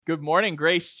Good morning,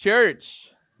 Grace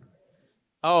Church.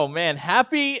 Oh man,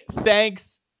 happy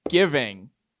Thanksgiving.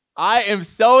 I am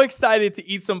so excited to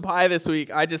eat some pie this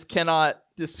week. I just cannot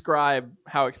describe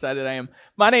how excited I am.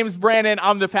 My name is Brandon.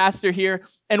 I'm the pastor here,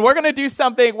 and we're going to do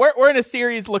something. We're in a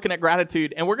series looking at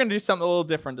gratitude, and we're going to do something a little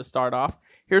different to start off.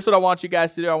 Here's what I want you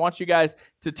guys to do. I want you guys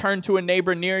to turn to a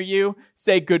neighbor near you,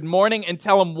 say good morning, and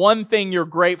tell them one thing you're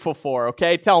grateful for,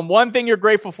 okay? Tell them one thing you're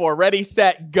grateful for. Ready,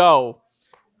 set, go.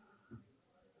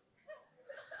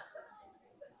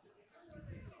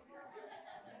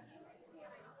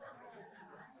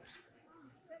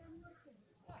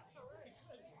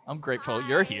 I'm grateful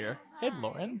you're here. Hey,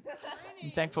 Lauren.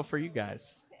 I'm thankful for you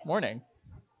guys. Morning.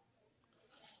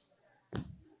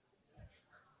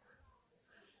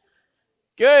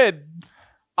 Good.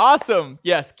 Awesome.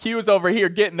 Yes, Q is over here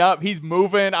getting up. He's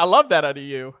moving. I love that out of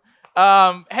you.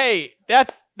 Hey,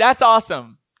 that's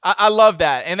awesome. I love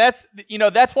that. And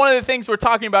that's one of the things we're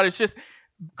talking about is just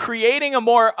creating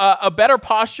a better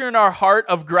posture in our heart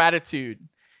of gratitude.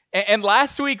 And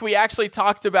last week we actually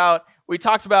talked about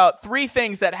three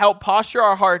things that help posture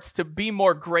our hearts to be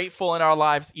more grateful in our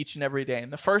lives each and every day.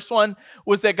 And the first one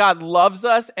was that God loves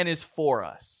us and is for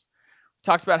us. We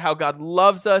talked about how God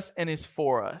loves us and is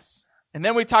for us. And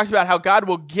then we talked about how God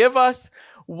will give us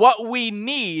what we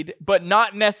need, but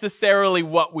not necessarily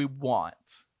what we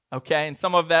want. Okay? And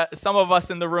some of us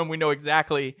in the room, we know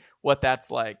exactly what that's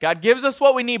like. God gives us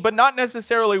what we need, but not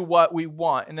necessarily what we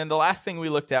want. And then the last thing we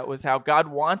looked at was how God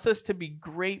wants us to be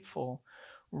grateful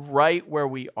right where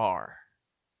we are.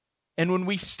 And when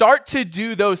we start to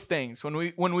do those things, when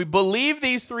we believe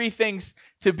these three things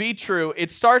to be true,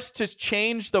 it starts to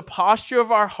change the posture of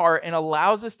our heart and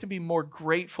allows us to be more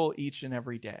grateful each and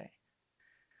every day.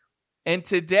 And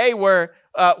today we're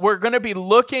going to be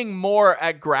looking more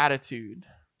at gratitude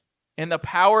and the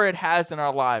power it has in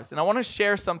our lives. And I want to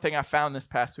share something I found this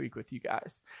past week with you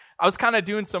guys. I was kind of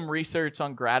doing some research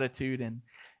on gratitude,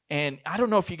 and I don't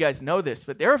know if you guys know this,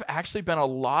 but there have actually been a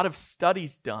lot of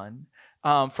studies done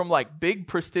from like big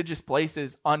prestigious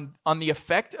places on the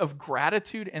effect of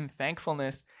gratitude and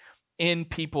thankfulness in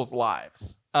people's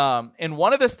lives. And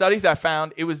one of the studies I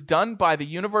found, it was done by the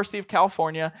University of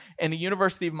California and the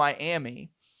University of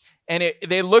Miami. And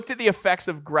they looked at the effects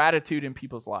of gratitude in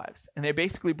people's lives. And they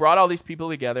basically brought all these people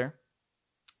together.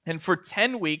 And for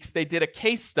 10 weeks, they did a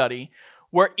case study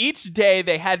where each day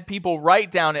they had people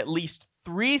write down at least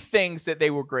 3 things that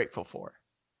they were grateful for.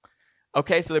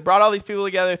 Okay, so they brought all these people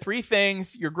together, 3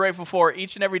 things you're grateful for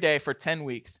each and every day for 10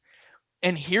 weeks.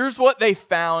 And here's what they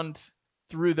found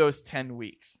through those 10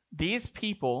 weeks. These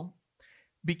people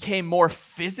became more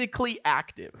physically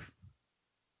active.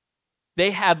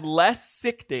 They had less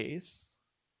sick days.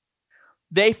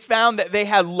 They found that they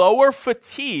had lower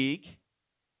fatigue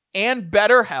and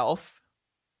better health.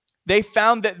 They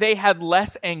found that they had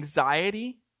less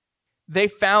anxiety. They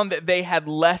found that they had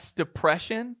less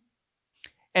depression.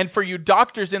 And for you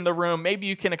doctors in the room, maybe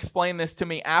you can explain this to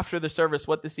me after the service,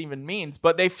 what this even means.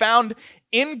 But they found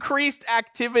increased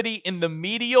activity in the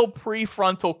medial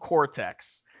prefrontal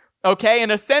cortex. Okay,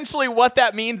 and essentially what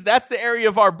that means, that's the area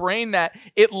of our brain that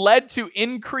it led to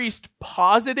increased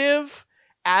positive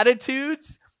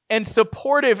attitudes and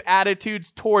supportive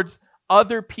attitudes towards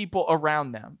other people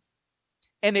around them.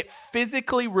 And it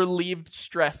physically relieved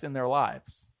stress in their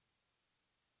lives.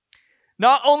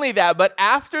 Not only that, but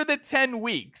after the 10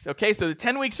 weeks, okay, so the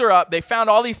 10 weeks are up, they found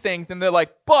all these things, and they're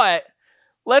like, but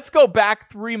let's go back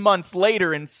 3 months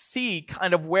later and see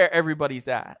kind of where everybody's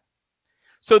at.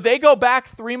 So they go back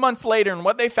 3 months later, and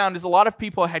what they found is a lot of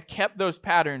people had kept those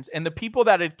patterns, and the people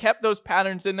that had kept those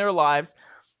patterns in their lives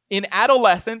in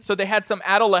adolescence, so they had some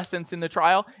adolescents in the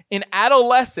trial, in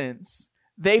adolescence,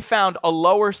 they found a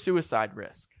lower suicide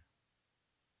risk.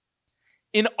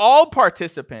 In all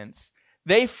participants,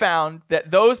 they found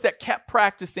that those that kept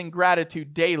practicing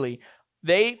gratitude daily,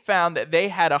 they found that they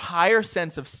had a higher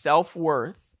sense of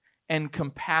self-worth and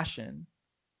compassion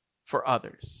for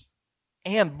others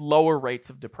and lower rates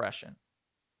of depression.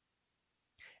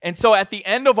 And so at the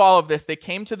end of all of this, they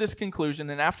came to this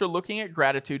conclusion, and after looking at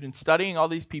gratitude and studying all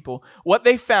these people, what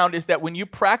they found is that when you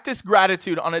practice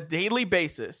gratitude on a daily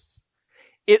basis,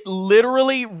 it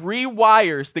literally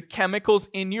rewires the chemicals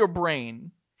in your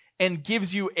brain and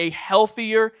gives you a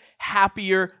healthier,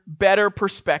 happier, better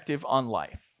perspective on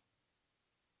life.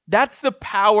 That's the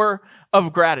power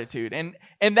of gratitude. And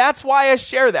that's why I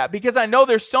share that, because I know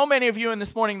there's so many of you in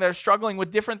this morning that are struggling with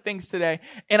different things today.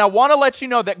 And I want to let you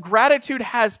know that gratitude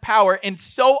has power. And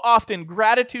so often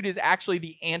gratitude is actually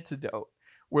the antidote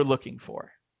we're looking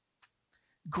for.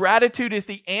 Gratitude is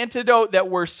the antidote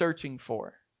that we're searching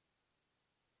for.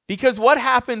 Because what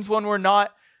happens when we're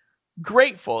not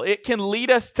grateful. It can lead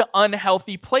us to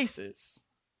unhealthy places.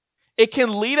 It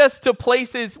can lead us to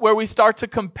places where we start to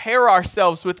compare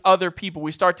ourselves with other people.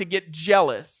 We start to get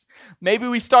jealous. Maybe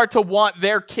we start to want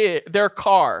their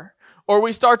car, or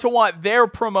we start to want their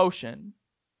promotion,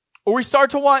 or we start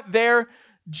to want their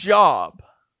job,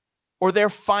 or their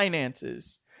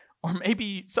finances. Or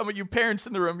maybe some of you parents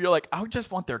in the room, you're like, I would just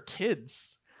want their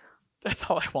kids. That's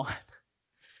all I want.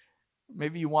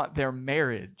 Maybe you want their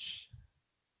marriage.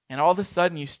 And all of a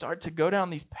sudden you start to go down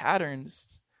these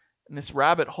patterns in this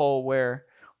rabbit hole where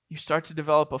you start to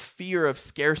develop a fear of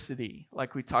scarcity,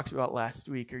 like we talked about last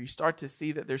week, or you start to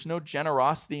see that there's no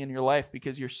generosity in your life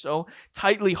because you're so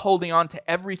tightly holding on to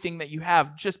everything that you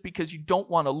have just because you don't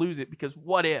want to lose it, because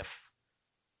what if?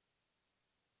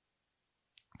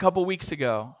 A couple weeks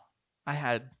ago, I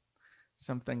had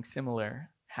something similar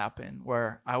happen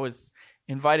where I was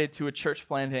invited to a church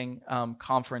planting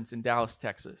conference in Dallas,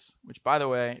 Texas, which, by the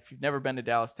way, if you've never been to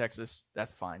Dallas, Texas,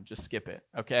 that's fine. Just skip it,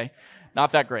 okay?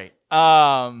 Not that great.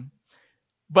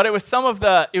 But it was some of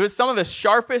the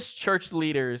sharpest church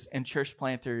leaders and church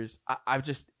planters I've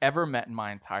just ever met in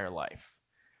my entire life.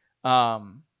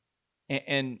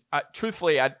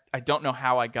 Truthfully, I don't know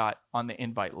how I got on the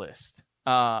invite list.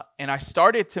 And I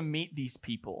started to meet these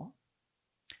people.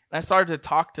 And I started to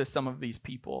talk to some of these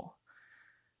people.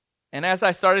 And as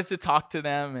I started to talk to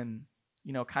them and,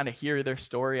 kind of hear their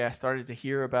story, I started to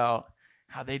hear about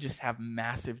how they just have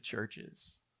massive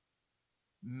churches,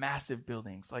 massive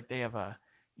buildings. Like they have a,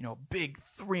 big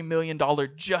 $3 million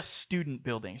just student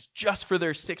buildings, just for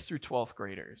their 6th through 12th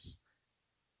graders.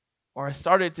 Or I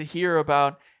started to hear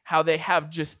about how they have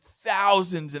just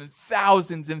thousands and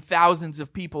thousands and thousands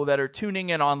of people that are tuning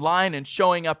in online and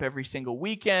showing up every single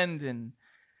weekend. And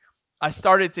I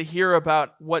started to hear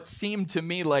about what seemed to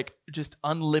me like just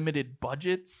unlimited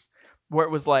budgets, where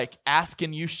it was like, ask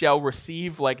and you shall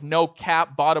receive, like no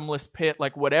cap, bottomless pit,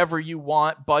 like whatever you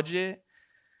want budget.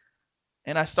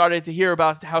 And I started to hear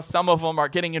about how some of them are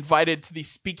getting invited to these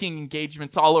speaking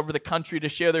engagements all over the country to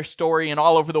share their story and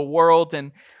all over the world.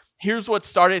 And here's what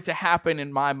started to happen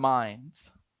in my mind.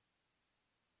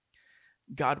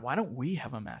 God, why don't we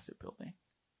have a massive building?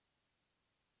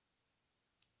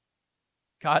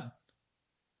 God,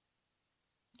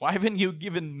 why haven't you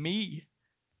given me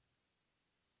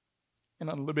an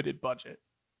unlimited budget?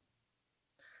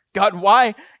 God,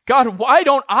 why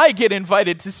don't I get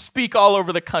invited to speak all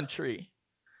over the country?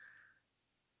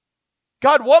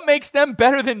 God, what makes them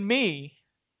better than me?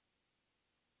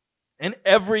 And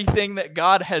everything that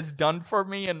God has done for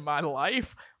me in my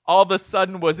life all of a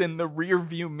sudden was in the rear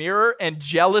view mirror, and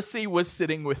jealousy was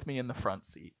sitting with me in the front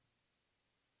seat.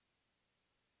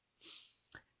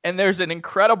 And there's an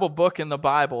incredible book in the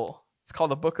Bible. It's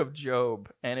called the Book of Job.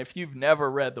 And if you've never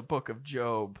read the Book of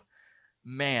Job,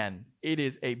 man, it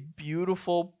is a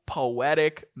beautiful,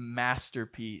 poetic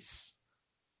masterpiece.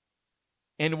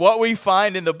 And what we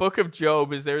find in the Book of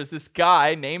Job is there's this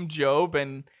guy named Job,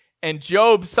 and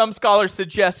Job, some scholars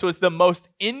suggest, was the most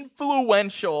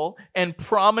influential and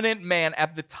prominent man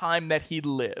at the time that he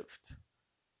lived.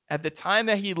 At the time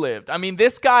that he lived. I mean,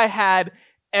 this guy had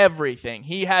everything.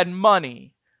 He had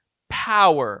money,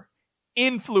 power,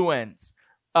 influence,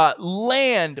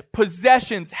 land,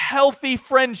 possessions, healthy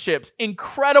friendships,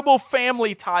 incredible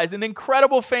family ties, an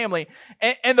incredible family.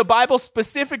 And the Bible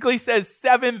specifically says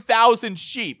 7,000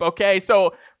 sheep, okay?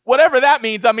 So whatever that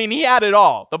means, I mean, he had it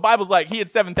all. The Bible's like, he had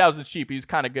 7,000 sheep. He was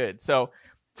kind of good. So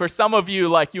for some of you,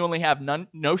 like, you only have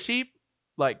no sheep,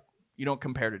 like, you don't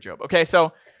compare to Job. Okay,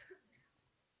 so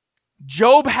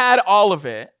Job had all of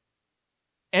it.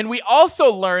 And we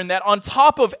also learn that on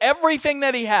top of everything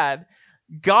that he had,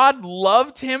 God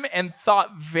loved him and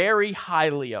thought very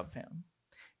highly of him.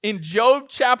 In Job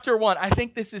chapter 1, I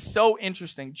think this is so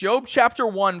interesting. Job chapter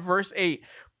 1, verse 8,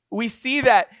 we see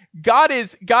that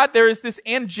there is this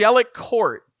angelic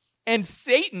court, and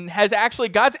Satan has actually,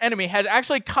 God's enemy, has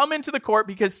actually come into the court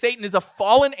because Satan is a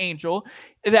fallen angel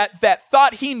that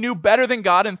thought he knew better than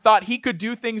God and thought he could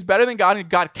do things better than God, and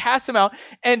God casts him out.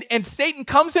 And Satan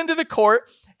comes into the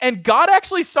court, and God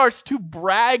actually starts to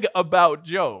brag about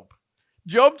Job.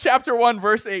 Job chapter 1,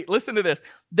 verse 8, listen to this.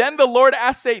 Then the Lord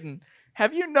asked Satan,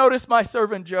 have you noticed my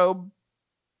servant Job?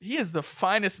 He is the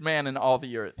finest man in all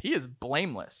the earth. He is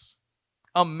blameless,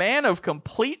 a man of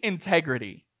complete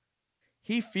integrity.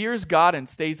 He fears God and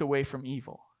stays away from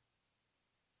evil.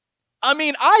 I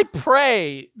mean, I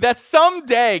pray that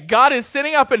someday God is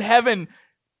sitting up in heaven.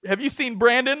 Have you seen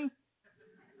Brandon?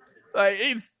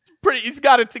 He's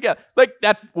got it together. Like,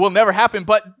 that will never happen.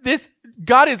 But this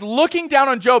God is looking down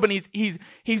on Job, and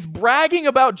he's bragging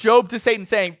about Job to Satan,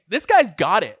 saying, this guy's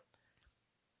got it.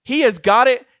 He has got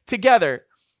it together.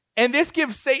 And this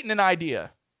gives Satan an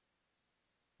idea.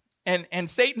 And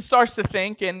Satan starts to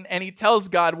think, and he tells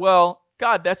God, well,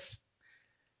 God, that's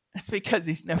because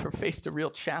he's never faced a real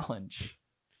challenge.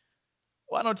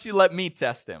 Why don't you let me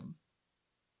test him?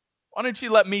 Why don't you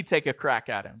let me take a crack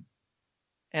at him?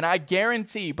 And I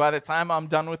guarantee by the time I'm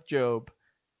done with Job,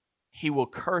 he will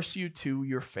curse you to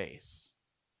your face.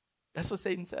 That's what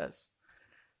Satan says.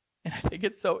 And I think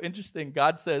it's so interesting.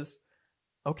 God says,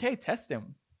 okay, test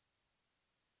him.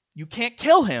 You can't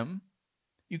kill him.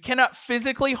 You cannot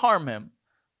physically harm him,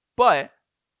 but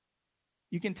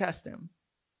you can test him.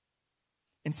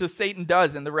 And so Satan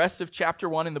does. In the rest of chapter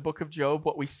 1 in the book of Job,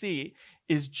 what we see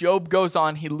is Job goes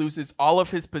on. He loses all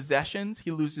of his possessions.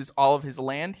 He loses all of his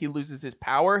land. He loses his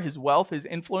power, his wealth, his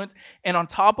influence. And on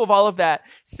top of all of that,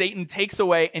 Satan takes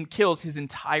away and kills his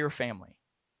entire family.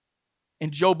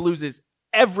 And Job loses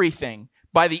everything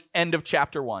by the end of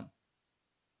chapter 1.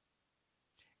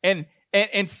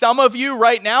 And some of you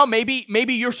right now, maybe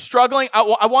you're struggling.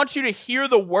 I want you to hear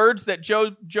the words that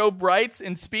Job writes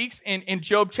and speaks in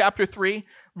Job chapter 3,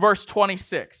 verse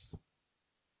 26.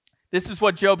 This is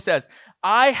what Job says.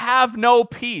 I have no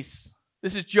peace.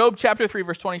 This is Job chapter 3,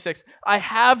 verse 26. I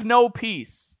have no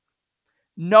peace,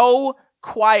 no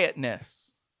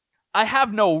quietness. I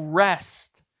have no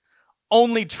rest.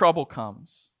 Only trouble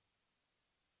comes.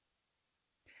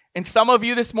 And some of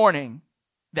you this morning,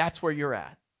 that's where you're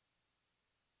at.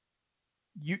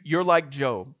 You're like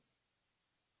Job.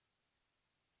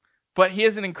 But he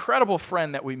has an incredible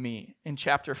friend that we meet in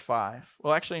chapter 5.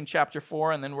 Well, actually in chapter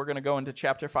 4, and then we're going to go into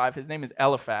chapter 5. His name is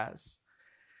Eliphaz.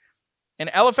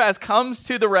 And Eliphaz comes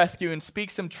to the rescue and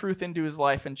speaks some truth into his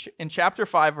life. In chapter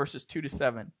 5, verses 2 to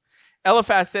 7,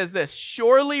 Eliphaz says this,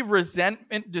 surely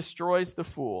resentment destroys the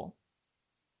fool,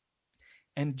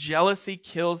 and jealousy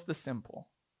kills the simple.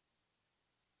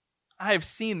 I have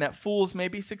seen that fools may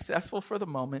be successful for the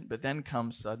moment, but then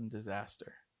comes sudden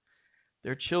disaster.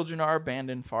 Their children are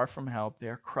abandoned far from help. They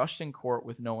are crushed in court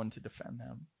with no one to defend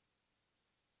them.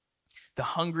 The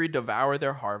hungry devour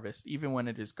their harvest, even when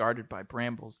it is guarded by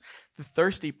brambles. The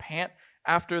thirsty pant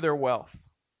after their wealth.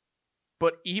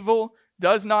 But evil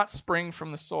does not spring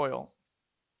from the soil,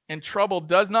 and trouble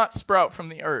does not sprout from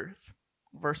the earth.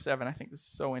 Verse 7, I think this is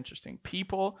so interesting.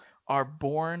 People are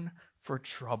born for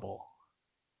trouble,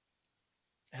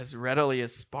 as readily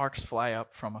as sparks fly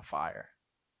up from a fire.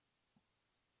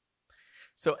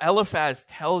 So Eliphaz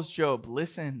tells Job,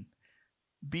 listen,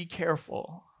 be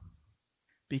careful,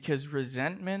 because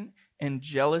resentment and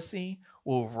jealousy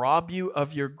will rob you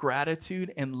of your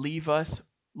gratitude and leave us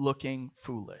looking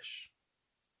foolish.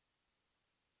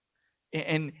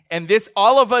 And this,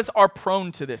 all of us are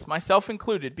prone to this, myself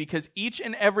included, because each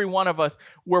and every one of us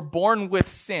were born with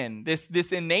sin,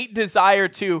 this innate desire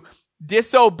to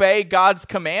disobey God's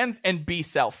commands and be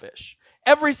selfish.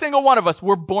 Every single one of us,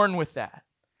 we're born with that.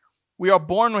 We are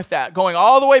born with that. Going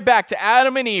all the way back to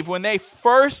Adam and Eve, when they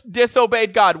first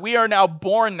disobeyed God, we are now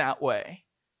born that way.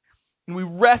 And we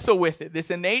wrestle with it,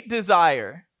 this innate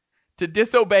desire to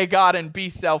disobey God and be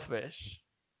selfish.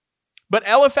 But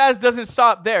Eliphaz doesn't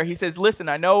stop there. He says, listen,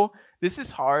 I know this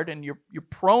is hard and you're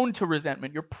prone to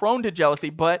resentment, you're prone to jealousy,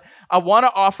 but I want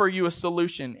to offer you a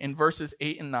solution in verses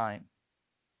 8 and 9.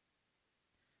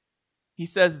 He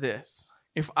says this,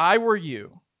 if I were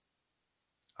you,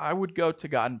 I would go to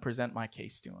God and present my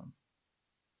case to him.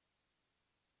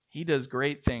 He does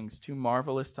great things, too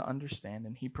marvelous to understand,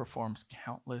 and he performs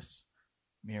countless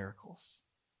miracles.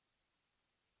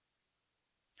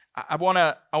 I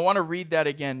want to read that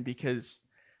again, because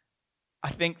I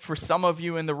think for some of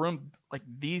you in the room, like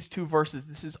these two verses,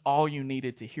 this is all you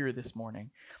needed to hear this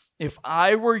morning. If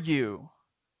I were you,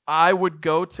 I would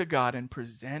go to God and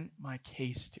present my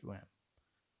case to him.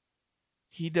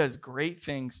 He does great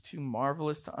things, too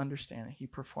marvelous to understand. He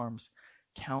performs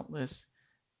countless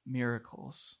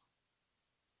miracles.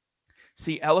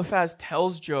 See, Eliphaz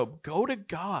tells Job, go to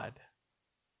God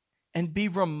and be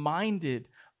reminded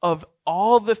of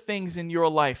all the things in your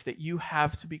life that you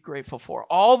have to be grateful for,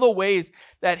 all the ways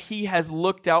that he has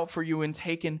looked out for you and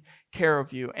taken care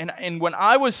of you. And when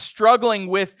I was struggling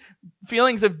with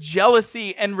feelings of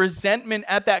jealousy and resentment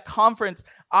at that conference,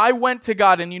 I went to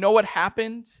God, and you know what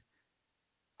happened?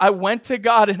 I went to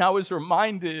God and I was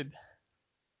reminded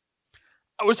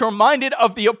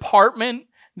of the apartment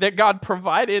that God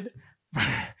provided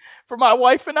for my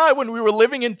wife and I when we were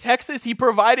living in Texas. He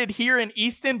provided here in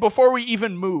Easton before we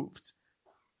even moved.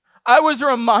 I was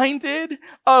reminded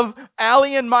of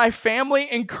Allie and my family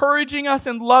encouraging us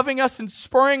and loving us and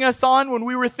spurring us on when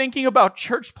we were thinking about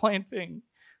church planting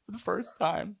for the first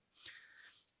time.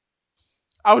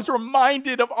 I was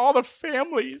reminded of all the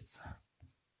families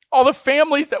all the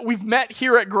families that we've met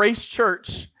here at Grace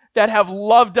Church that have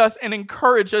loved us and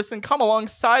encouraged us and come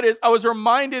alongside us. I was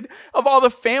reminded of all the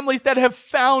families that have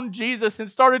found Jesus and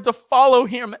started to follow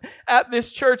him at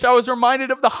this church. I was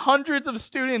reminded of the hundreds of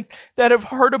students that have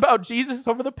heard about Jesus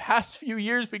over the past few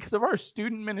years because of our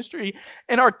student ministry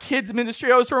and our kids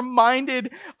ministry. I was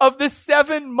reminded of the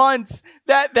 7 months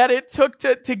that it took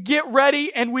to get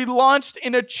ready, and we launched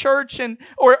in a church,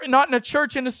 or not in a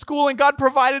church, in a school, and God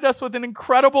provided us with an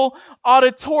incredible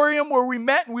auditorium where we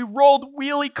met and we rolled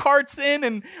wheelie carts in,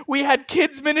 and we had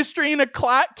kids ministry in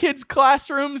kids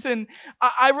classrooms, and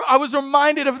I was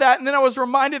reminded of that. And then I was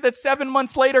reminded that 7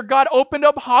 months later, God opened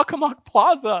up Hockomock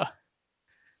Plaza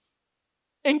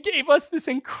and gave us this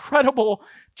incredible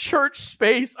church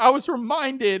space. I was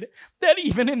reminded that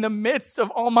even in the midst of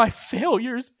all my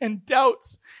failures and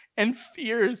doubts and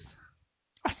fears,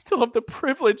 I still have the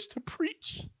privilege to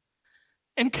preach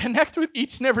and connect with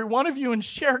each and every one of you and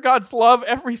share God's love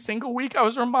every single week. I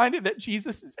was reminded that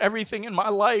Jesus is everything in my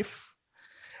life.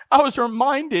 I was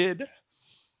reminded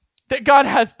that God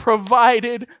has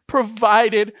provided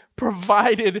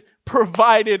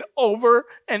over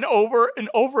and over and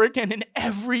over again in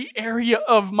every area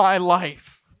of my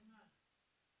life.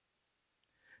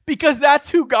 Because that's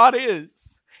who God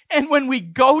is. And when we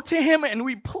go to him and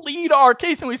we plead our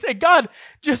case and we say, God,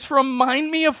 just remind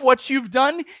me of what you've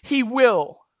done, he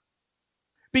will.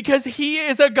 Because he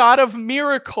is a God of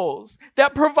miracles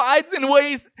that provides in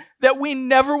ways that we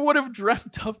never would have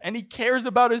dreamt of. And he cares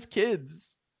about his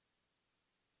kids.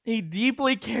 He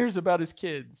deeply cares about his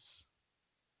kids.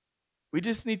 We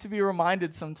just need to be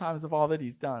reminded sometimes of all that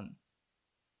he's done.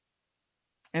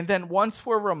 And then once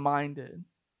we're reminded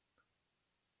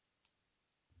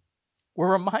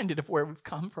of where we've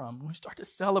come from. We start to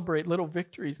celebrate little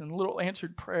victories and little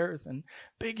answered prayers and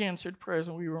big answered prayers.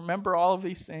 And we remember all of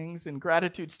these things and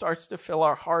gratitude starts to fill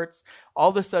our hearts. All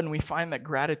of a sudden we find that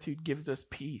gratitude gives us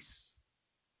peace.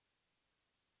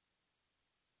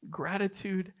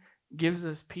 Gratitude gives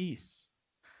us peace.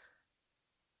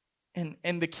 And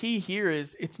the key here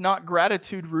is it's not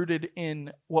gratitude rooted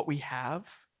in what we have.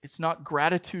 It's not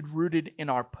gratitude rooted in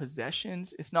our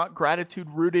possessions. It's not gratitude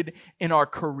rooted in our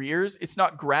careers. It's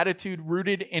not gratitude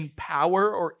rooted in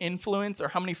power or influence or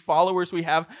how many followers we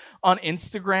have on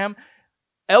Instagram.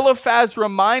 Eliphaz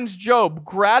reminds Job,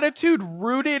 gratitude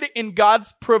rooted in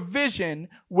God's provision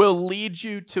will lead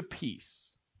you to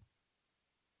peace.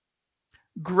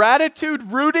 Gratitude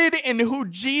rooted in who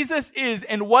Jesus is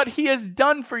and what he has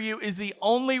done for you is the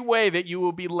only way that you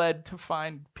will be led to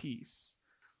find peace.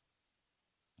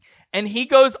 And he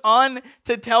goes on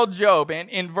to tell Job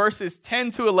in verses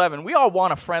 10 to 11. We all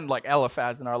want a friend like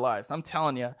Eliphaz in our lives. I'm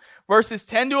telling you. Verses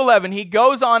 10 to 11, he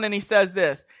goes on and he says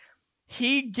this.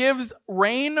 He gives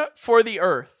rain for the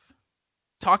earth,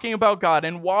 talking about God,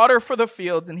 and water for the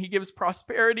fields, and he gives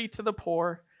prosperity to the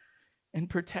poor and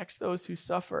protects those who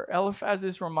suffer. Eliphaz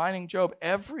is reminding Job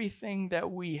everything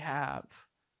that we have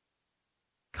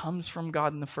comes from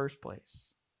God in the first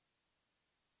place.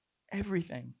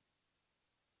 Everything.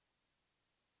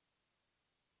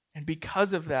 And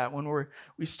because of that, when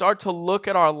we start to look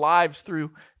at our lives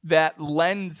through that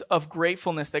lens of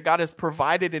gratefulness that God has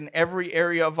provided in every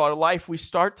area of our life, we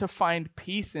start to find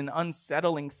peace in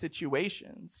unsettling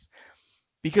situations.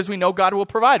 Because we know God will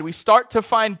provide. We start to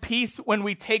find peace when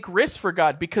we take risks for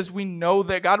God because we know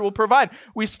that God will provide.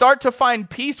 We start to find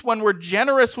peace when we're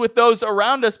generous with those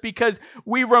around us because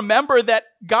we remember that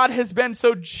God has been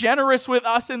so generous with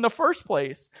us in the first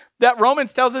place. That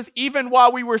Romans tells us even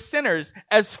while we were sinners,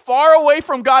 as far away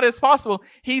from God as possible,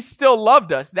 he still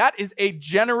loved us. That is a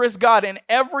generous God. And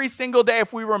every single day,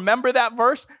 if we remember that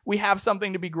verse, we have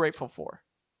something to be grateful for.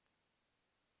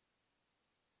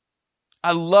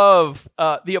 I love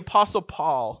the Apostle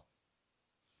Paul,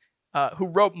 who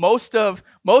wrote most of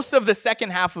the second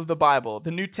half of the Bible,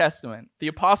 the New Testament. The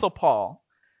Apostle Paul,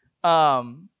 guy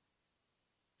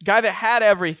that had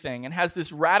everything and has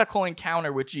this radical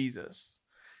encounter with Jesus,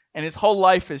 and his whole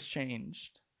life has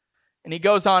changed. And he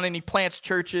goes on and he plants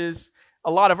churches, a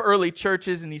lot of early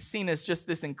churches, and he's seen as just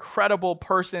this incredible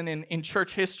person in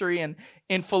church history. And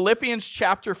in Philippians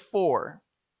chapter 4,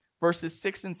 verses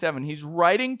 6 and 7, he's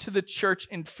writing to the church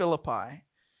in Philippi.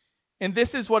 And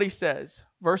this is what he says,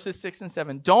 verses 6 and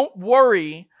 7. Don't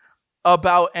worry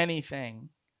about anything.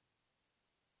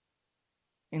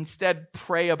 Instead,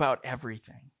 pray about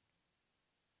everything.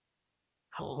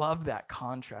 I love that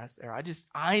contrast there.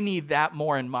 I need that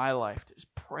more in my life. To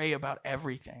just pray about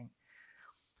everything.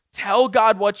 Tell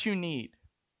God what you need.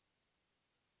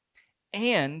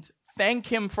 And thank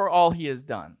him for all he has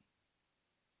done.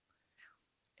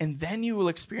 And then you will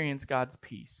experience God's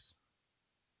peace.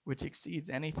 which exceeds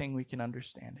anything we can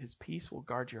understand. His peace will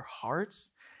guard your hearts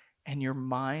and your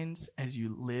minds as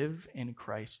you live in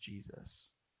Christ Jesus.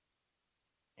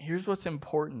 Here's what's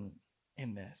important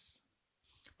in this.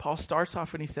 Paul starts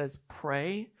off and he says,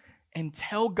 pray and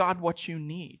tell God what you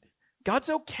need. God's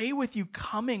okay with you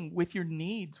coming with your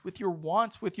needs, with your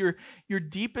wants, with your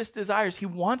deepest desires. He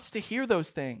wants to hear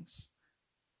those things.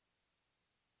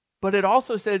 But it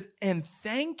also says, and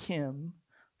thank him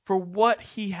for what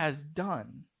he has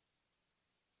done.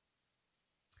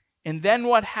 And then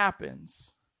what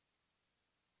happens?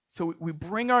 So we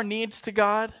bring our needs to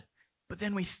God, but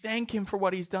then we thank him for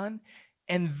what he's done,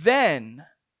 and then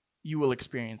you will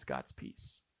experience God's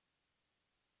peace.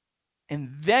 And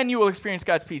then you will experience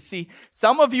God's peace. See,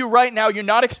 some of you right now, you're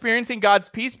not experiencing God's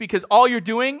peace because all you're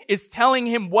doing is telling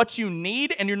him what you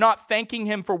need, and you're not thanking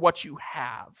him for what you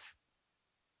have.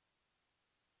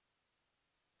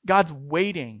 God's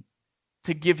waiting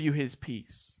to give you his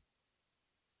peace.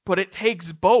 But it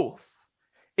takes both.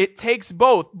 It takes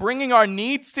both. Bringing our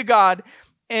needs to God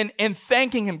and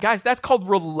thanking him. Guys, that's called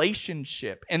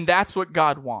relationship. And that's what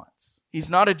God wants. He's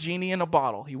not a genie in a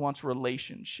bottle. He wants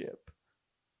relationship.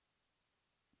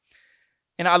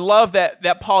 And I love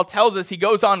that Paul tells us, he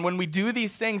goes on, when we do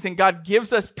these things and God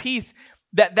gives us peace,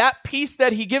 that peace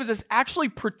that he gives us actually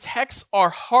protects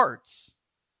our hearts.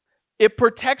 It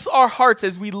protects our hearts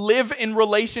as we live in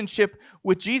relationship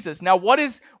with Jesus. Now, what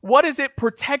is it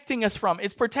protecting us from?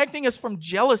 It's protecting us from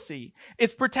jealousy.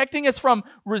 It's protecting us from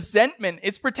resentment.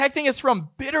 It's protecting us from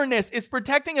bitterness. It's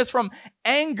protecting us from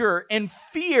anger and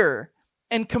fear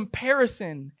and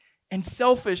comparison and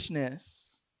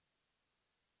selfishness.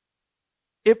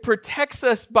 It protects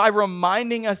us by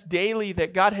reminding us daily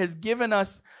that God has given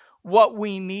us what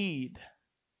we need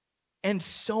and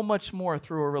so much more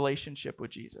through a relationship with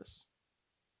Jesus.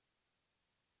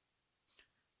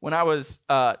 When I was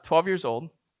 12 years old,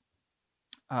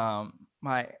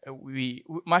 my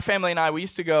family and I, we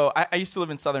used to go, I used to live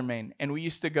in Southern Maine, and we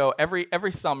used to go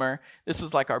every summer. This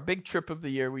was like our big trip of the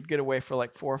year. We'd get away for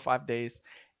like 4 or 5 days,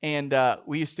 and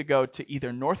we used to go to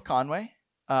either North Conway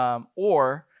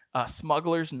or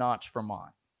Smuggler's Notch,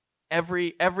 Vermont.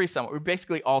 Every summer. We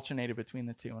basically alternated between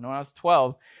the two. And when I was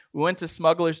 12, we went to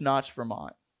Smuggler's Notch,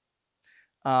 Vermont.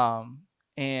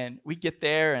 And we'd get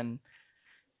there and,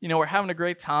 we're having a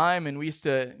great time. And we used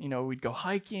to, we'd go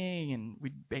hiking and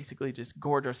we'd basically just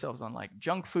gorge ourselves on like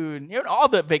junk food and all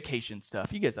the vacation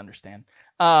stuff. You guys understand.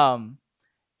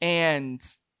 And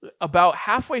about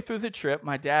halfway through the trip,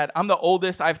 my dad, I'm the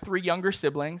oldest. I have 3 younger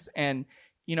siblings. And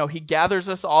he gathers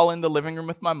us all in the living room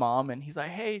with my mom, and he's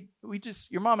like, hey,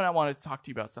 your mom and I wanted to talk to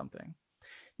you about something.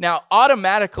 Now,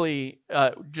 automatically,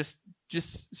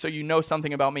 just so you know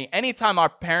something about me, anytime our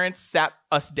parents sat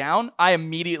us down, I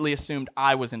immediately assumed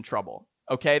I was in trouble,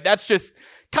 okay? That's just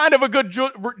kind of a good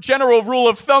general rule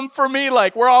of thumb for me.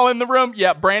 Like, we're all in the room.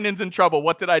 Yeah, Brandon's in trouble.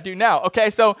 What did I do now? Okay,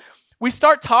 so we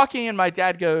start talking, and my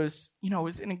dad goes, it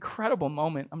was an incredible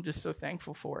moment. I'm just so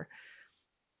thankful for.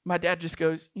 My dad just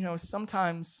goes,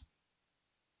 sometimes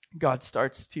God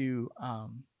starts to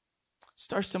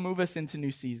move us into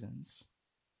new seasons.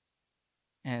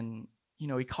 And,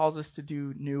 he calls us to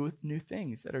do new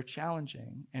things that are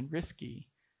challenging and risky.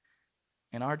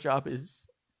 And our job is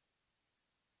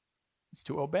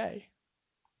to obey.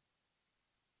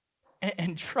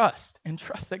 And trust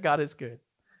that God is good.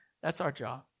 That's our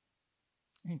job.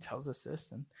 And he tells us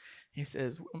this, and he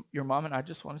says, your mom and I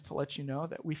just wanted to let you know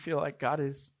that we feel like God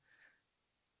is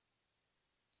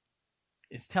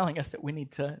telling us that we need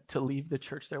to leave the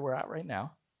church that we're at right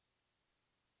now.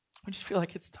 We just feel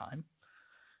like it's time.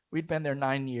 We'd been there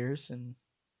 9 years, and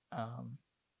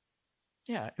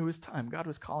it was time. God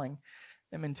was calling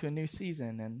them into a new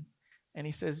season. And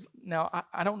he says, now,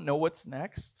 I don't know what's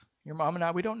next. Your mom and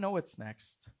I, we don't know what's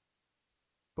next.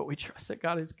 But we trust that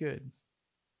God is good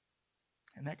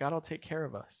and that God will take care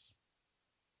of us.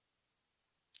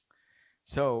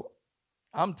 So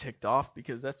I'm ticked off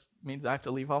because that means I have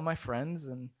to leave all my friends.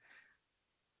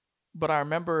 But I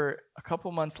remember a couple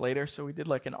months later, so we did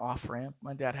like an off-ramp.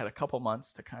 My dad had a couple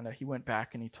months to he went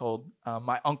back and he told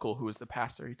my uncle, who was the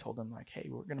pastor, he told him like, hey,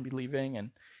 we're going to be leaving.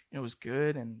 And it was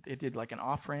good. And they did like an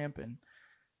off-ramp. And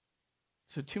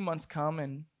so 2 months come,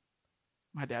 and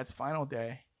my dad's final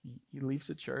day, he leaves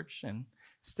the church. And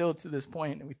still to this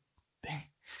point,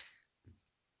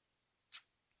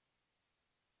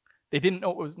 they didn't know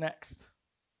what was next.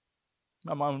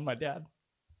 My mom and my dad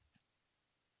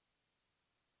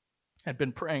had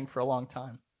been praying for a long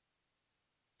time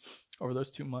over those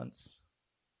 2 months.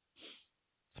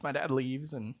 So my dad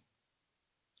leaves, and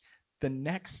the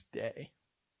next day,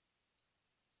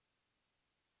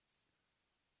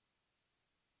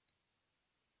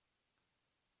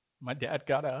 My dad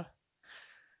got a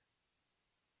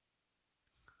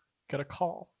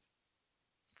call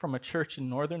from a church in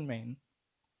northern Maine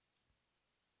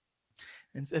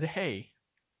and said, "Hey,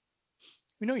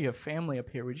 we know you have family up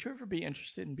here. Would you ever be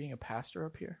interested in being a pastor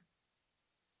up here?"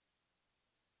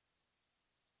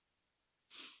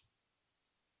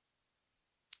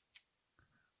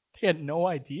 They had no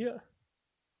idea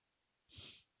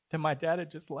that my dad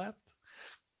had just left.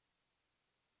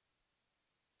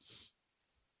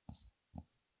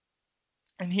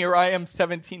 And here I am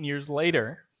 17 years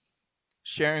later,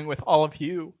 sharing with all of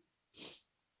you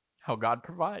how God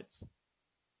provides.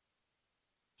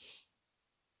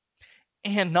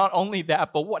 And not only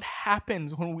that, but what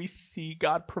happens when we see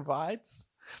God provides?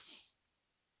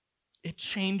 It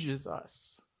changes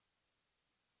us.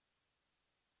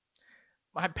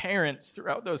 My parents,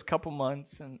 throughout those couple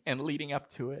months and leading up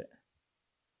to it,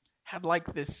 had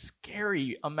like this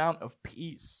scary amount of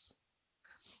peace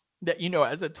that,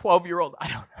 as a 12-year-old,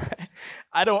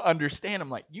 I don't understand. I'm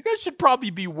like, you guys should probably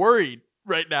be worried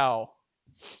right now.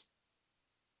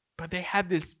 But they had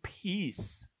this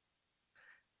peace.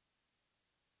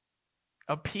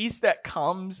 A peace that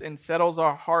comes and settles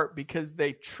our heart because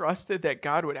they trusted that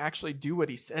God would actually do what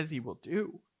he says he will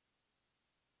do.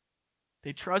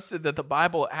 They trusted that the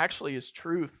Bible actually is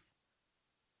truth.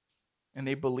 And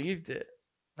they believed it.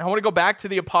 I want to go back to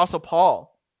the Apostle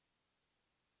Paul.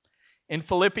 In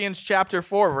Philippians chapter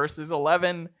 4, verses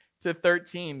 11 to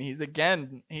 13,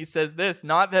 he says this,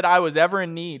 "Not that I was ever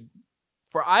in need,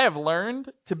 for I have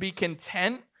learned to be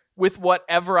content with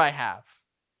whatever I have.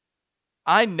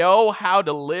 I know how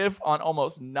to live on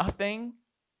almost nothing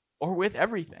or with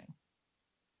everything.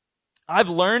 I've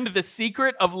learned the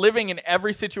secret of living in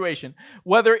every situation,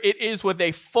 whether it is with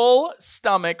a full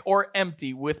stomach or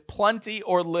empty, with plenty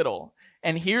or little.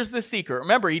 And here's the secret."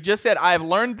 Remember, he just said, "I have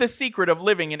learned the secret of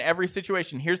living in every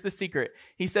situation." Here's the secret.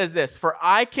 He says this, "For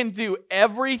I can do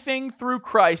everything through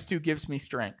Christ who gives me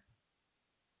strength."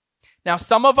 Now,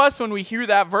 some of us, when we hear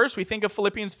that verse, we think of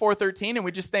Philippians 4:13 and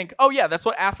we just think, oh yeah, that's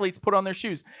what athletes put on their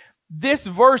shoes. This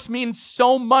verse means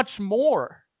so much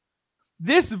more.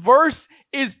 This verse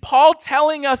is Paul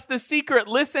telling us the secret.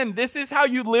 Listen, this is how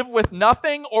you live with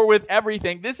nothing or with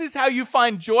everything. This is how you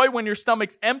find joy when your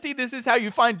stomach's empty. This is how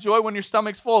you find joy when your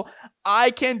stomach's full.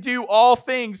 I can do all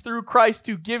things through Christ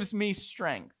who gives me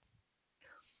strength.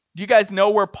 Do you guys know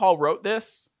where Paul wrote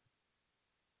this?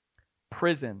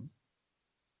 Prison.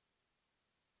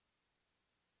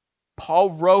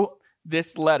 Paul wrote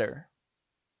this letter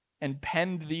and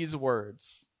penned these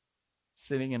words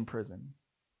sitting in prison.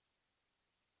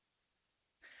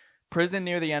 Prison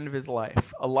near the end of his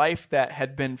life, a life that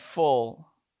had been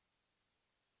full,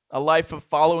 a life of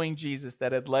following Jesus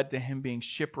that had led to him being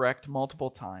shipwrecked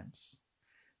multiple times,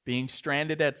 being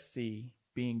stranded at sea,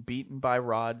 being beaten by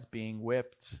rods, being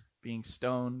whipped, being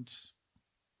stoned,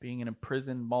 being in a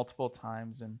prison multiple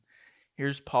times. And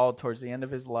here's Paul towards the end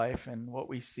of his life, and what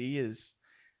we see is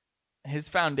his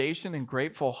foundation and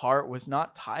grateful heart was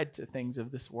not tied to things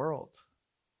of this world.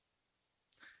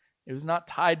 It was not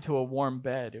tied to a warm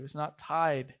bed. It was not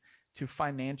tied to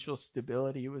financial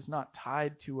stability. It was not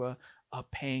tied to a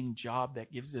paying job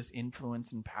that gives us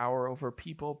influence and power over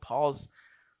people. Paul's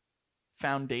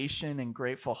foundation and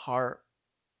grateful heart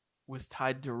was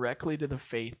tied directly to the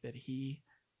faith that he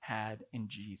had in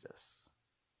Jesus.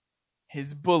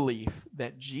 His belief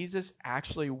that Jesus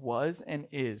actually was and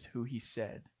is who he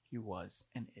said he was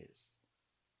and is.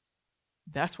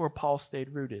 That's where Paul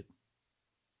stayed rooted.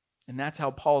 And that's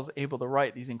how Paul's able to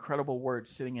write these incredible words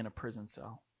sitting in a prison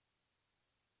cell.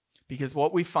 Because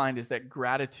what we find is that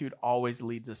gratitude always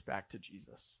leads us back to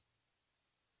Jesus.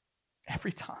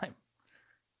 Every time.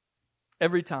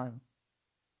 Every time.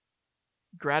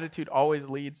 Gratitude always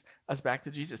leads us back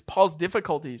to Jesus. Paul's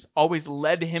difficulties always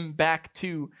led him back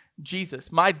to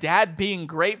Jesus. My dad being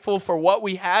grateful for what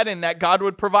we had and that God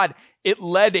would provide, it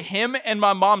led him and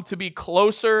my mom to be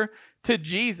closer to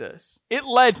Jesus. It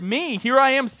led me, here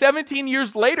I am 17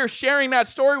 years later sharing that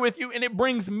story with you, and it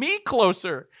brings me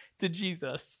closer to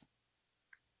Jesus.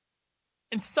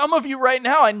 And some of you right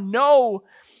now, I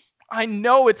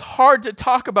know it's hard to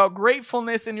talk about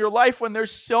gratefulness in your life when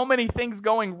there's so many things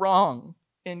going wrong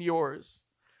in yours.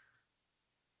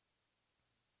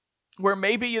 Where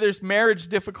maybe there's marriage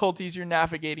difficulties you're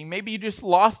navigating. Maybe you just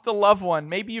lost a loved one.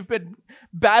 Maybe you've been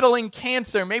battling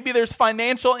cancer. Maybe there's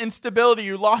financial instability.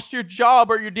 You lost your job,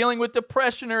 or you're dealing with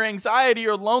depression or anxiety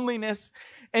or loneliness.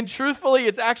 And truthfully,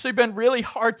 it's actually been really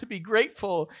hard to be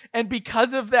grateful. And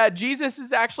because of that, Jesus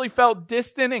has actually felt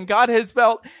distant and God has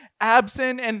felt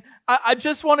absent. And I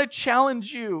just want to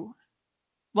challenge you.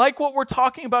 Like what we're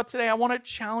talking about today, I want to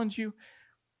challenge you.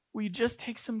 will you just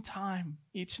take some time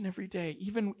each and every day,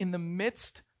 even in the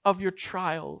midst of your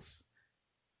trials,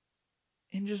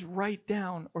 and just write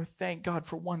down or thank God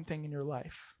for one thing in your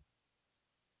life?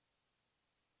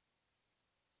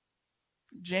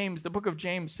 James, the book of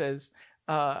James says,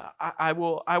 I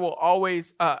will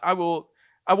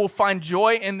find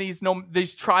joy in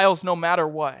these trials no matter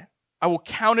what. I will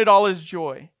count it all as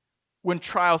joy when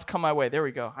trials come my way. There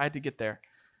we go. I had to get there.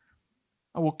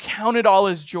 I will count it all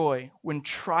as joy when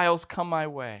trials come my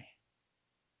way.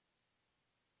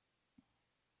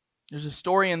 There's a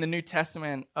story in the New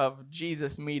Testament of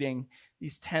Jesus meeting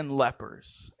these 10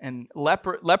 lepers. And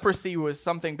leprosy was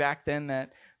something back then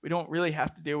that we don't really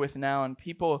have to deal with now. And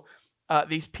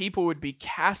these people would be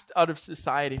cast out of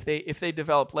society. If they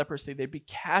developed leprosy, they'd be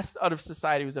cast out of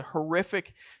society. It was a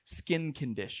horrific skin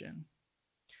condition.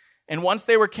 And once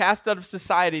they were cast out of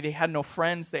society, they had no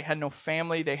friends, they had no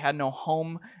family, they had no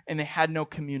home, and they had no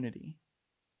community.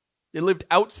 They lived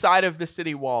outside of the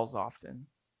city walls often.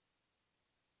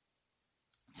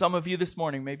 Some of you this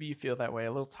morning, maybe you feel that way,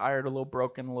 a little tired, a little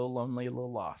broken, a little lonely, a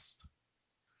little lost.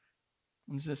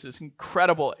 And this is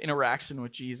incredible interaction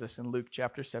with Jesus in Luke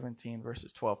chapter 17,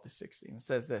 verses 12 to 16. It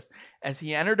says this, as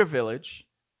he entered a village,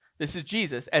 this is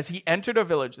Jesus, as he entered a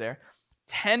village there,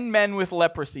 10 men with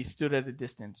leprosy stood at a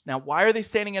distance. Now, why are they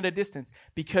standing at a distance?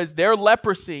 Because their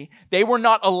leprosy, they were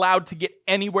not allowed to get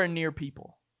anywhere near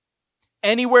people.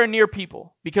 Anywhere near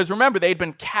people. Because remember, they had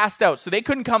been cast out, so they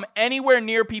couldn't come anywhere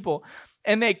near people.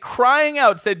 And they, crying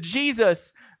out, said,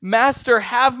 Jesus, Master,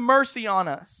 have mercy on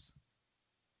us.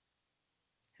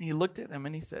 And he looked at them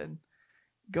and he said,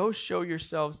 go show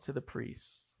yourselves to the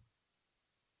priests.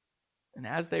 And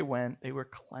as they went, they were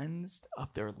cleansed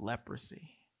of their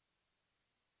leprosy.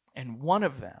 And one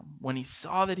of them, when he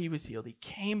saw that he was healed, he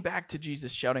came back to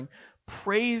Jesus shouting,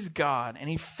 praise God. And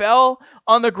he fell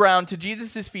on the ground to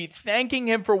Jesus' feet, thanking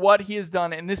him for what he has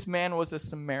done. And this man was a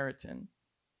Samaritan.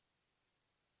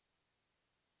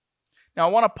 Now,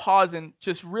 I want to pause and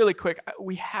just really quick,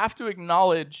 we have to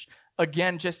acknowledge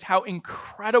again just how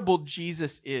incredible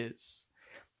Jesus is.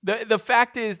 The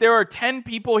fact is, there are 10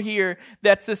 people here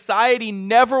that society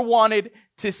never wanted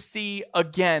to see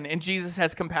again, and Jesus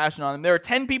has compassion on them. There are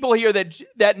 10 people here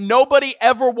that nobody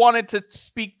ever wanted to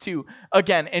speak to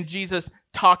again, and Jesus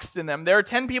talks to them. There are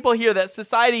 10 people here that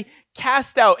society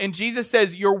cast out, and Jesus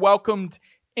says, you're welcomed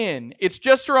in. It's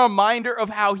just a reminder of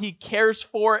how he cares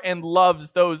for and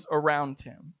loves those around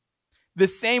him. The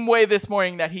same way this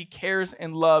morning that he cares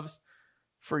and loves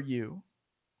for you.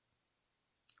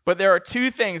 But there are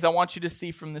two things I want you to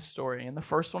see from this story. And the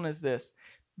first one is this.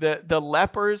 The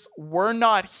lepers were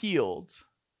not healed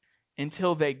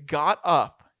until they got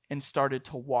up and started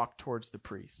to walk towards the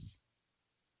priests.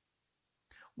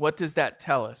 What does that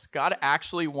tell us? God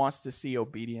actually wants to see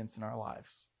obedience in our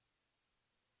lives.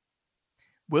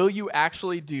 Will you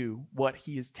actually do what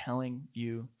he is telling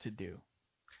you to do?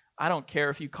 I don't care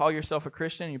if you call yourself a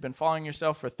Christian, you've been following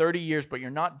yourself for 30 years, but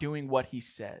you're not doing what he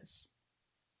says.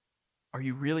 Are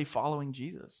you really following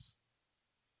Jesus?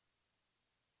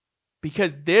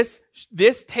 Because this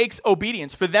takes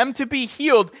obedience. For them to be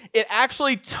healed, it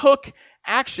actually took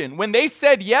action. When they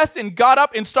said yes and got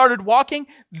up and started walking,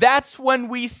 that's when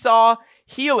we saw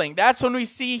healing. That's when we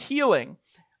see healing.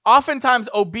 Oftentimes,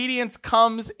 obedience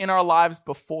comes in our lives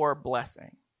before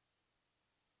blessing.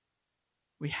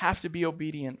 We have to be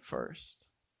obedient first.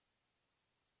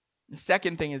 The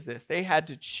second thing is this. They had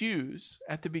to choose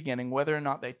at the beginning whether or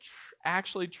not they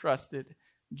actually trusted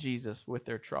Jesus with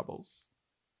their troubles.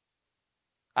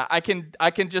 I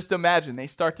can just imagine. They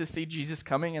start to see Jesus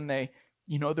coming and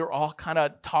they're all kind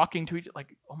of talking to each other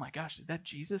like, oh my gosh, is that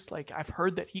Jesus? Like, I've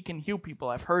heard that he can heal people.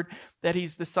 I've heard that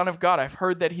he's the Son of God. I've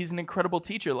heard that he's an incredible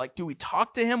teacher. Like, do we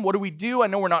talk to him? What do we do? I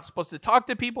know we're not supposed to talk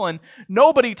to people and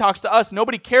nobody talks to us.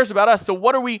 Nobody cares about us. So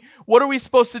what are we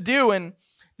supposed to do? And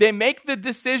they make the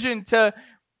decision to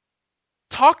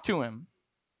talk to him.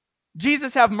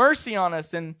 Jesus, have mercy on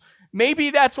us. And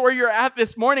maybe that's where you're at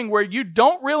this morning, where you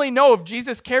don't really know if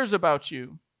Jesus cares about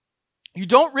you. You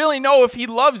don't really know if he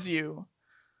loves you.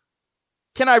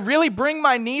 Can I really bring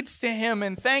my needs to him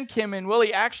and thank him? And will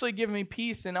he actually give me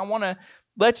peace? And I want to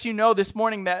let you know this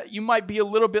morning that you might be a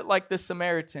little bit like the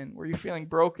Samaritan, where you're feeling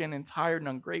broken and tired and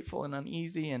ungrateful and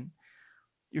uneasy, and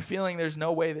you're feeling there's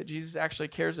no way that Jesus actually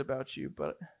cares about you.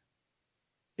 But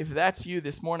if that's you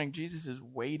this morning, Jesus is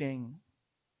waiting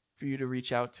for you to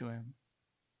reach out to him.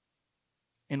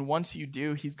 And once you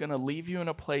do, he's going to leave you in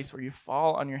a place where you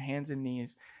fall on your hands and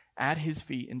knees at his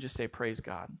feet and just say, praise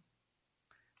God.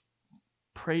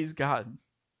 Praise God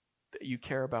that you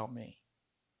care about me.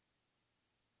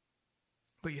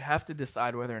 But you have to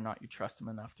decide whether or not you trust him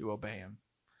enough to obey him.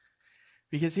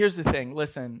 Because here's the thing.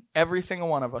 Listen, every single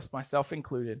one of us, myself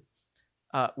included,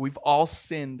 we've all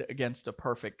sinned against a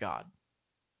perfect God.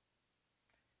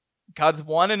 God's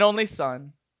one and only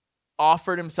Son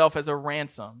offered himself as a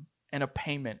ransom and a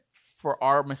payment for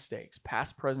our mistakes,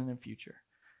 past, present, and future.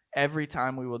 Every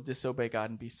time we will disobey God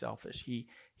and be selfish,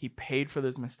 he paid for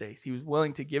those mistakes. He was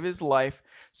willing to give his life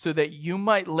so that you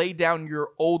might lay down your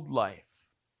old life,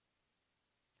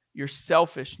 your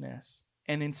selfishness,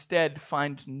 and instead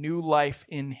find new life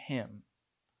in him.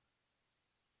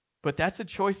 But that's a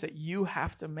choice that you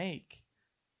have to make.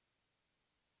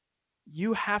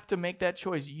 You have to make that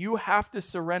choice. You have to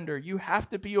surrender. You have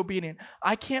to be obedient.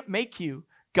 I can't make you.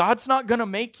 God's not going to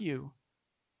make you.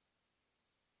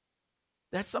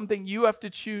 That's something you have to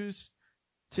choose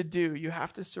to do. You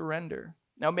have to surrender.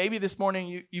 Now, maybe this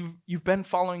morning you've been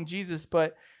following Jesus,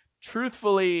 but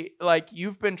truthfully, like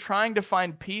you've been trying to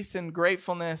find peace and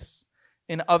gratefulness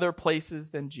in other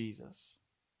places than Jesus.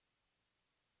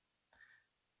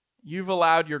 You've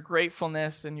allowed your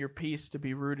gratefulness and your peace to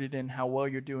be rooted in how well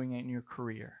you're doing in your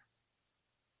career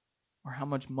or how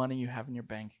much money you have in your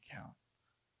bank account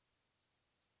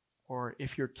or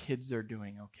if your kids are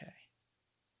doing okay.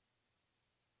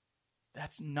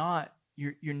 That's not,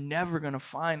 you're never going to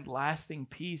find lasting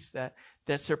peace that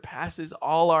surpasses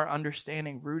all our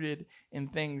understanding rooted in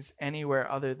things anywhere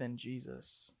other than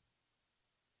Jesus.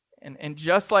 And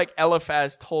just like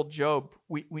Eliphaz told Job,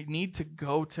 we need to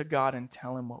go to God and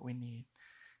tell him what we need.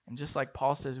 And just like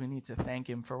Paul says, we need to thank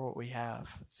him for what we have.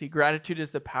 See, gratitude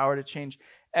is the power to change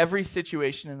every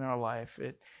situation in our life.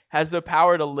 It has the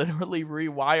power to literally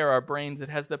rewire our brains. It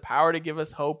has the power to give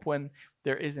us hope when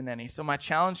there isn't any. So my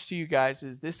challenge to you guys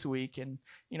is this week, and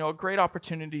a great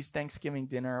opportunity is Thanksgiving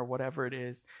dinner or whatever it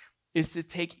is to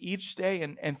take each day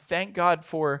and thank God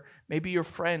for maybe your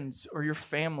friends or your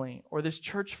family or this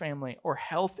church family or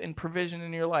health and provision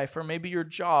in your life or maybe your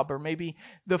job or maybe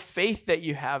the faith that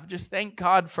you have. Just thank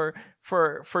God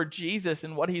for Jesus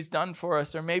and what he's done for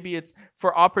us. Or maybe it's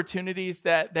for opportunities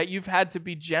that you've had to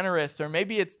be generous. Or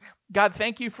maybe it's, God,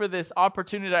 thank you for this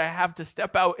opportunity I have to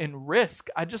step out and risk.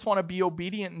 I just want to be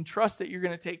obedient and trust that you're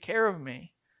going to take care of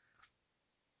me.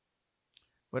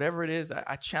 Whatever it is,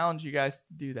 I challenge you guys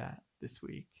to do that this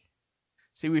week.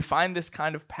 See, we find this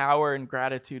kind of power and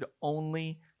gratitude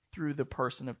only through the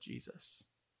person of Jesus.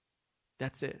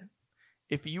 That's it.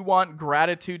 If you want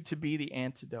gratitude to be the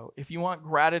antidote, if you want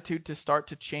gratitude to start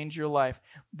to change your life,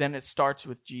 then it starts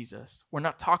with Jesus. We're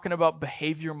not talking about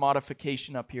behavior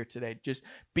modification up here today. Just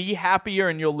be happier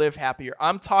and you'll live happier.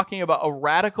 I'm talking about a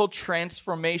radical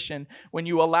transformation when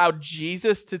you allow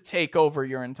Jesus to take over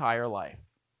your entire life.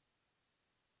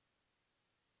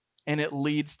 And it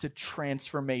leads to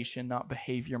transformation, not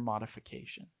behavior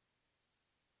modification.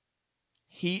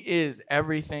 He is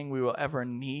everything we will ever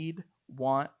need,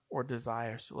 want, or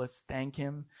desire. So let's thank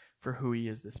him for who he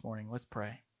is this morning. Let's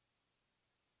pray.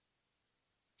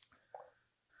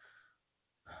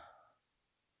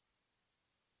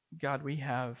 God, we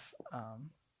have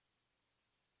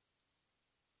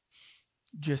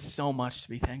just so much to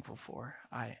be thankful for.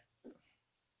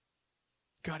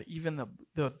 God, even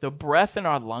the breath in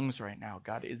our lungs right now,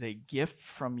 God, is a gift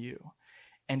from you.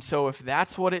 And so if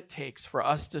that's what it takes for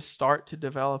us to start to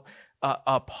develop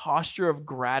a posture of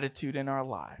gratitude in our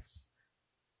lives,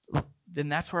 then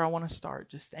that's where I want to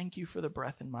start. Just thank you for the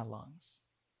breath in my lungs.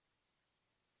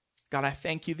 God, I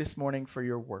thank you this morning for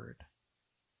your word.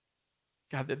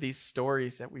 God, that these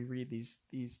stories that we read,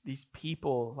 these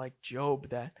people like Job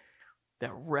that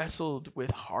wrestled with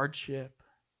hardship,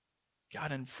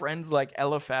 God, and friends like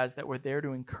Eliphaz that were there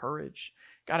to encourage.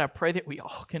 God, I pray that we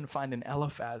all can find an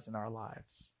Eliphaz in our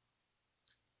lives.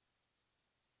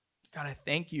 God, I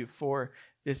thank you for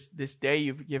this day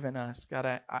you've given us. God,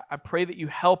 I pray that you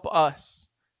help us.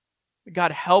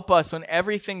 God, help us when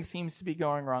everything seems to be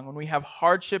going wrong, when we have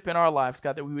hardship in our lives,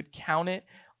 God, that we would count it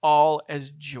all as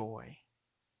joy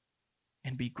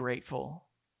and be grateful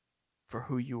for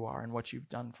who you are and what you've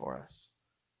done for us.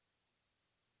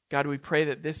 God, we pray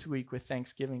that this week with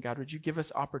Thanksgiving, God, would you give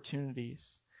us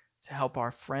opportunities to help our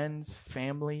friends,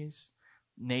 families,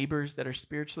 neighbors that are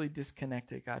spiritually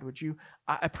disconnected. God, would you,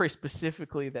 I pray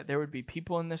specifically that there would be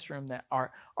people in this room that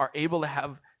are able to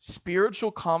have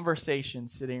spiritual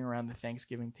conversations sitting around the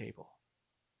Thanksgiving table.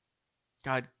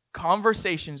 God,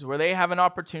 conversations where they have an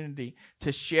opportunity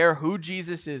to share who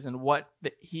Jesus is and what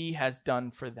he has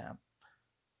done for them.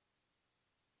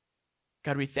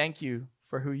 God, we thank you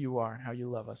for who you are and how you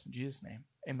love us. In Jesus' name,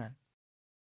 amen.